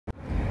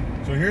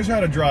So here's how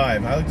to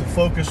drive. I like to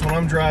focus when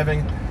I'm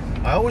driving.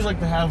 I always like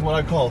to have what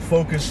I call a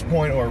focus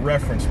point or a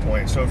reference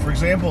point. So for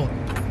example,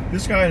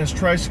 this guy on his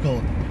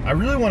tricycle, I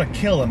really want to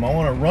kill him. I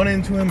want to run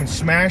into him and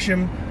smash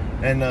him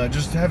and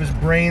just have his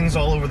brains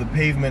all over the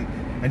pavement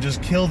and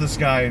just kill this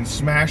guy and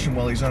smash him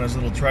while he's on his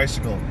little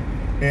tricycle.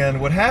 And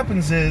what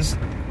happens is,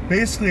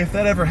 basically if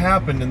that ever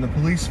happened and the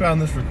police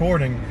found this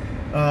recording,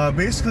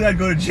 basically I'd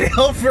go to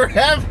jail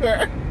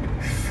forever.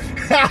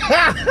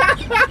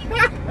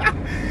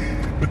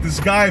 But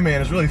this guy,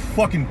 man, is really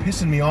fucking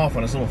pissing me off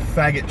on his little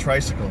faggot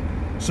tricycle.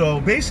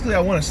 So basically I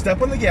want to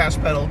step on the gas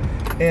pedal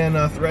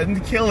and threaten to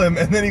kill him,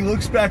 and then he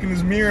looks back in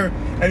his mirror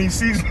and he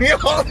sees me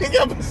holding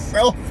up a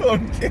cell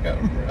phone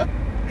camera.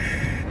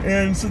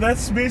 And so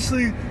that's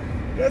basically,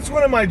 that's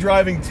one of my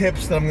driving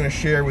tips that I'm going to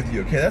share with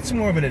you, okay? That's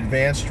more of an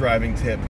advanced driving tip.